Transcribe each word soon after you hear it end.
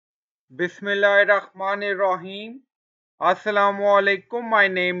Bismillahirrahmanirrahim. Assalamu alaikum. My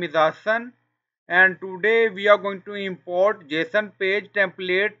name is Hassan and today we are going to import JSON page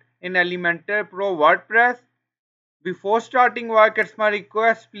template in Elementor Pro WordPress. Before starting work, it's my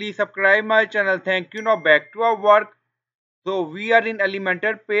request, please subscribe my channel. Thank you. Now back to our work. So we are in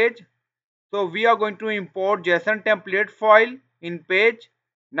Elementor page. So we are going to import JSON template file in page.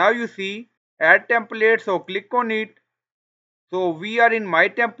 Now you see add template, so click on it. So we are in my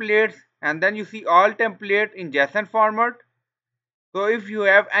templates and then you see all template in JSON format. So if you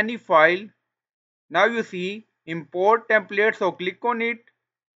have any file, now you see import template, so click on it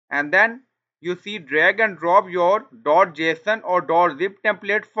and then you see drag and drop your .json or .zip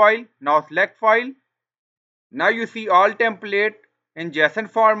template file. Now select file. Now you see all template in JSON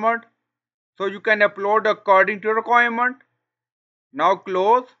format, so you can upload according to requirement. Now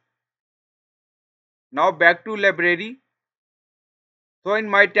close. Now back to library. So in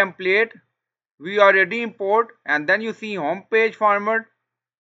my template we already import and then you see home page format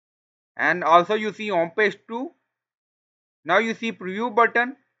and also you see home page 2. Now you see preview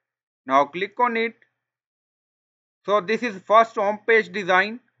button. Now click on it. So this is first home page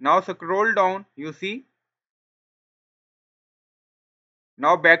design. Now scroll down, you see.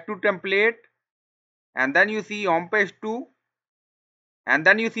 Now back to template and then you see home page 2 and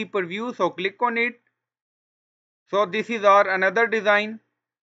then you see preview, so click on it. So this is our another design,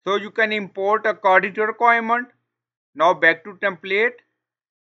 so you can import according to requirement. Now back to template.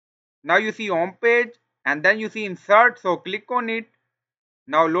 Now you see home page and then you see insert, so click on it.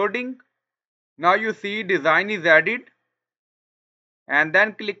 Now loading. Now you see design is added and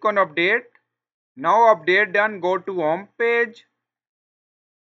then click on update. Now update done, go to home page.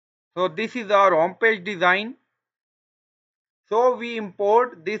 So this is our home page design. So we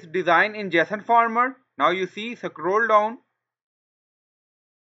import this design in JSON format. Now you see, scroll down.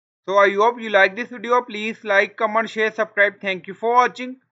 So I hope you like this video. Please like, comment, share, subscribe. Thank you for watching.